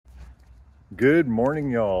Good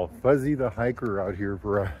morning, y'all. Fuzzy the hiker out here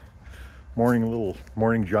for a little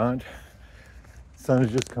morning jaunt. Sun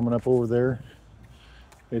is just coming up over there.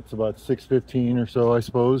 It's about 6:15 or so, I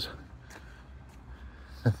suppose.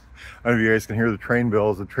 I don't know if you guys can hear the train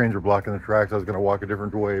bells. The trains are blocking the tracks. I was going to walk a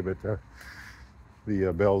different way, but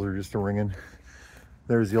the bells are just ringing.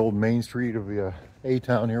 There's the old main street of the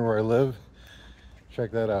A-town here where I live.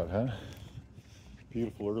 Check that out, huh?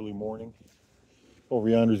 Beautiful early morning. Over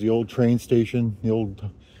yonder is the old train station, the old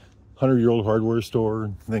 100-year-old hardware store,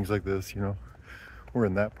 and things like this, you know. We're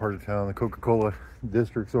in that part of town. The Coca-Cola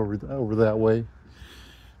district's over that way,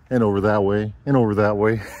 and over that way, and over that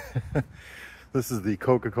way. This is the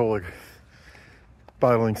Coca-Cola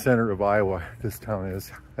bottling center of Iowa. This town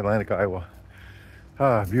is Atlantic, Iowa.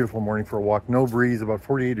 Beautiful morning for a walk. No breeze, about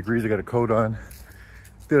 48 degrees. I got a coat on.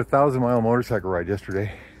 Did a 1,000-mile motorcycle ride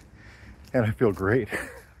yesterday, and I feel great.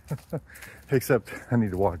 Except I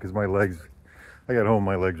need to walk because my legs, I got home,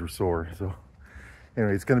 my legs were sore. So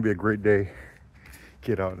anyway, it's going to be a great day.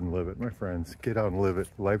 Get out and live it, my friends. Get out and live it.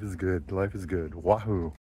 Life is good. Life is good. Wahoo.